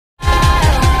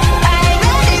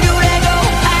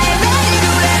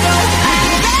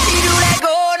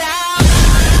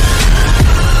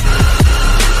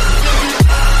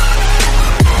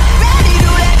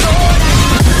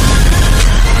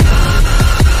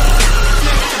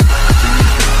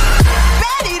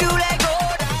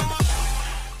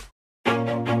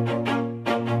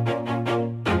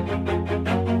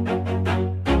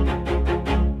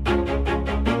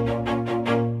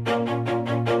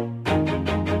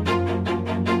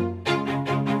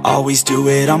Always do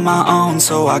it on my own,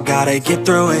 so I gotta get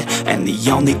through it. And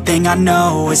the only thing I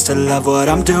know is to love what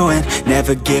I'm doing.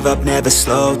 Never give up, never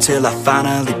slow, till I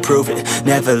finally prove it.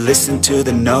 Never listen to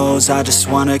the no's, I just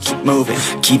wanna keep moving.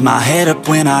 Keep my head up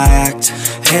when I act,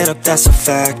 head up, that's a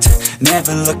fact.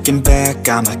 Never looking back,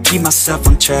 I'ma keep myself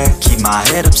on track. Keep my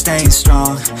head up, staying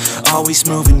strong, always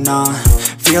moving on.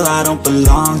 Feel I don't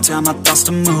belong, tell my thoughts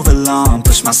to move along.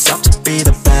 Push myself to be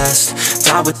the best,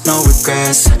 die with no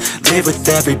regrets. Live with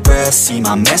every breath, see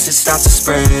my message start to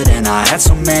spread. And I had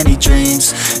so many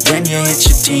dreams, then you hit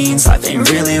your teens. Life ain't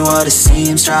really what it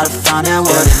seems, try to find out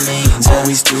what it means.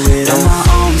 Always do it on my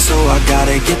own, so I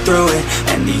gotta get through it.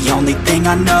 And the only thing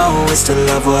I know is to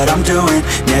love what I'm doing.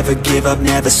 Never give up,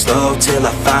 never slow, till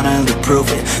I finally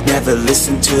prove it. Never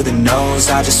listen to the no's,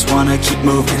 I just wanna keep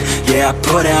moving. Yeah, I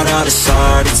put out all this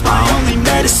art, it's my only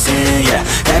medicine. Yeah,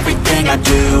 everything I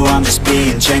do, I'm just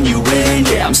being genuine.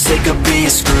 Yeah, I'm sick of being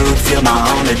screwed, feel my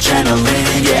own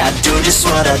adrenaline. Yeah, I do just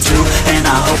what I do, and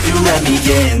I hope you let me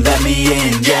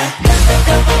in, yeah.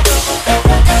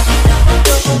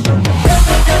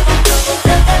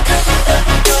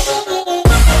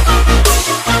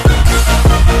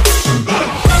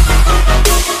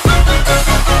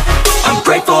 I'm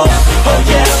grateful, oh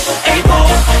yeah, able,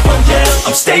 oh yeah,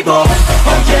 I'm stable,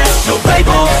 oh yeah, no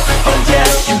label, oh yeah,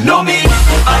 you know me,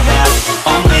 I have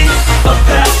only a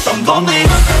path, I'm lonely,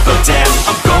 but damn,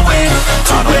 I'm going to win.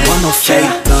 I don't want no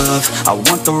fake love, I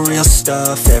want the real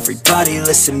stuff. Everybody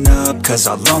listen up, cause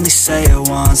I'll only say it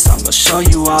once. I'm gonna show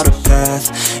you all the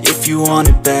path, if you want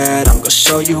it bad. I'm gonna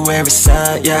show you where it's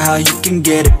at, yeah, how you can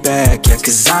get it back. Yeah,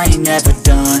 cause I ain't never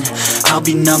done, I'll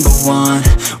be number one.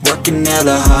 Working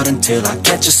hella hard until I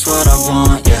get just what I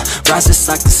want, yeah. Rises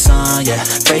like the sun, yeah,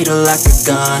 fatal like a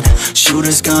gun.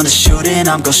 Shooter's gonna shoot and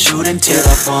I'm gonna shoot until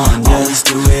I won, yeah. Always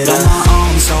do it on my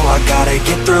own, so I gotta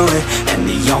get through it. And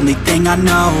the only thing I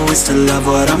know is to love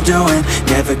what I'm doing.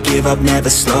 Never give up, never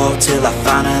slow, till I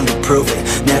finally prove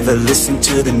it. Never listen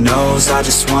to the no's, I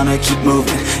just wanna keep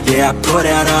moving. Yeah, I put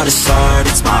out all this art,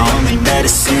 it's my only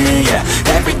medicine. Yeah,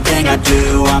 everything I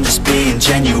do, I'm just being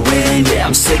genuine. Yeah,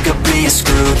 I'm sick of being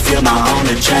screwed, feel my own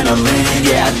adrenaline.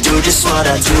 Yeah, I do just what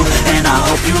I do, and I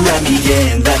hope you let me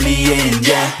in,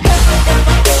 yeah.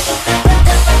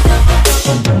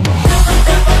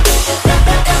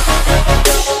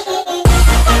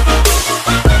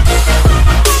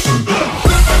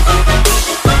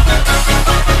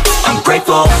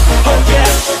 Grateful, oh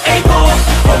yeah, able,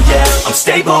 oh yeah, I'm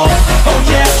stable, oh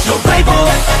yeah, no label,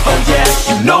 oh yeah,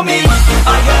 you know me,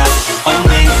 I have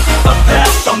only a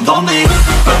path, I'm lonely,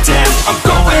 but damn, I'm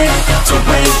going to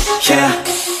win, yeah.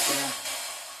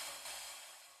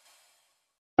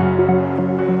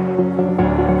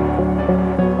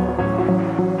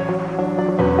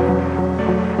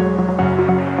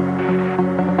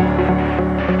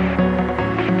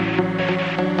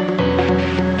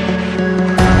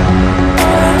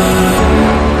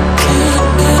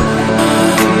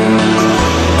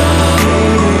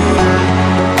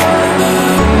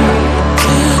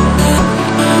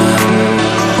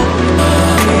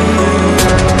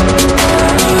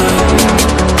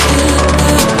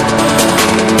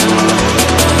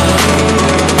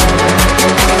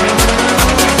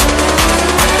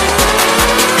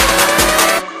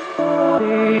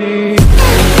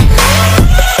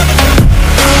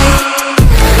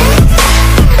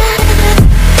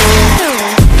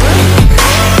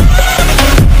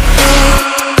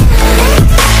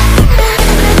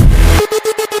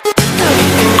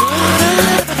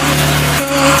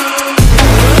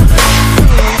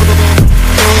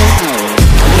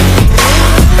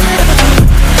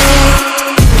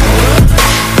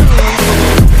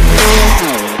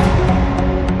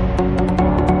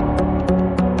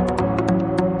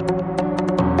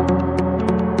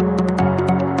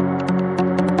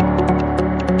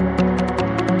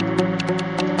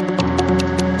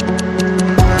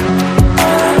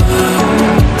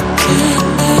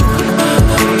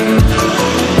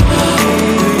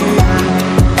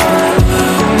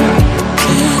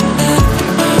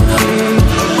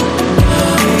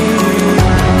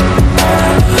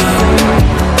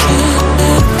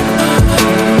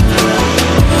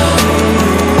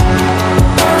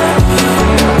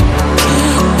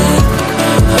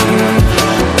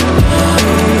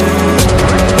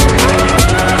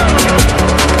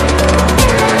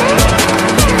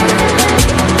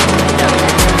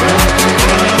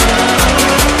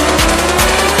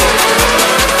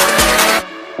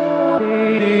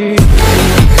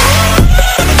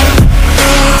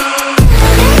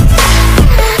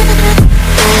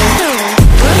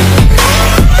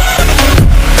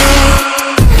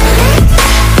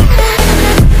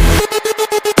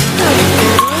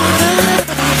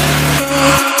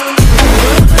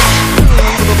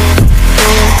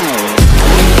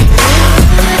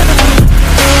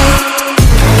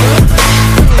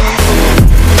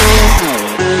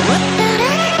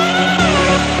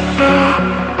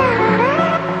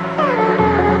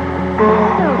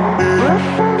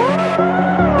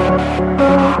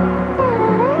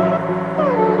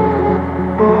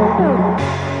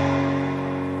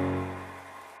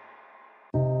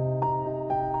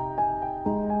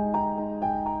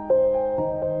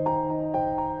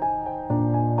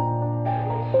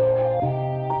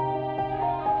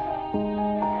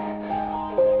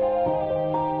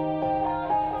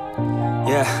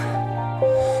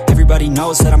 Everybody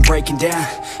knows that I'm breaking down.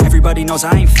 Everybody knows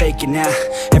I ain't faking now.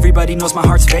 Everybody knows my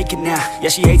heart's vacant now. Yeah,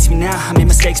 she hates me now, I made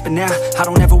mistakes, but now I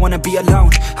don't ever wanna be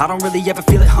alone. I don't really ever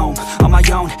feel at home. On my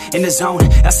own, in the zone,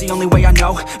 that's the only way I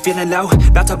know. Feeling low,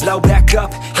 about to blow back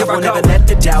up. Here I won't ever let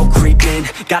the doubt creep in.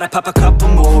 Gotta pop a couple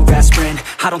more aspirin.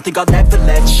 I don't think I'll ever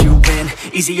let you in.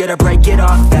 Easier to break it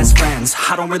off as friends.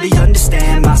 I don't really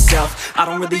understand myself. I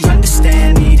don't really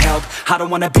understand, need help. I don't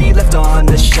wanna be left on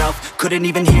the shelf. Couldn't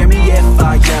even hear me if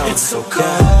I yelled. It's so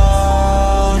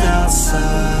cold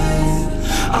outside,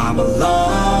 I'm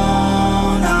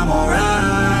alone, I'm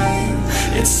alright.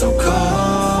 It's so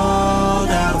cold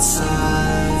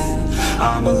outside,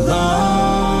 I'm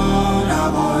alone,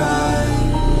 I'm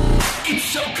alright. It's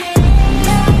so cold.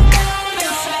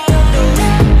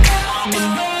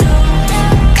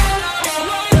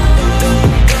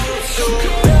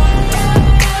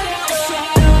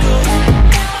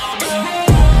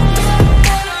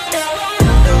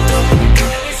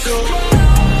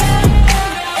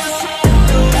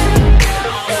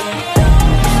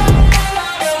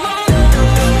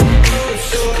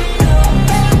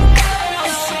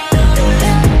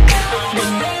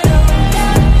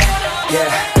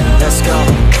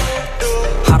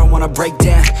 Break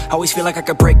down, always feel like I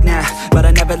could break now, but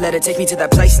I never let it take me to that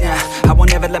place now. I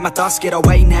won't ever let my thoughts get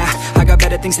away now. I got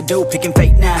better things to do, picking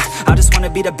fate now. I just wanna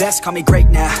be the best, call me great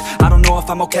now. I don't know if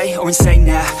I'm okay or insane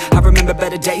now. I remember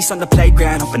better days on the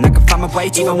playground, hoping I can find my way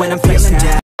to even when I'm feeling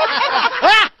down.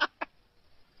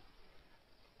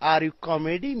 Are you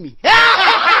kidding me?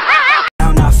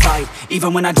 I fight,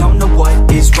 even when I don't know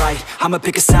what is right. I'ma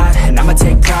pick a side and I'ma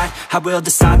take pride. I will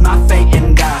decide my fate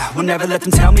and I will never let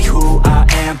them tell me who I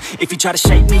am. If you try to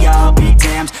shape me, I'll be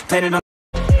damned. Planning on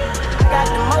got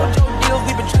the mojo deals,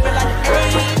 we been tripping like the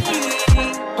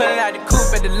 80s. Pulling out the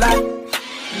coupe at the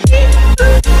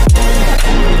lot.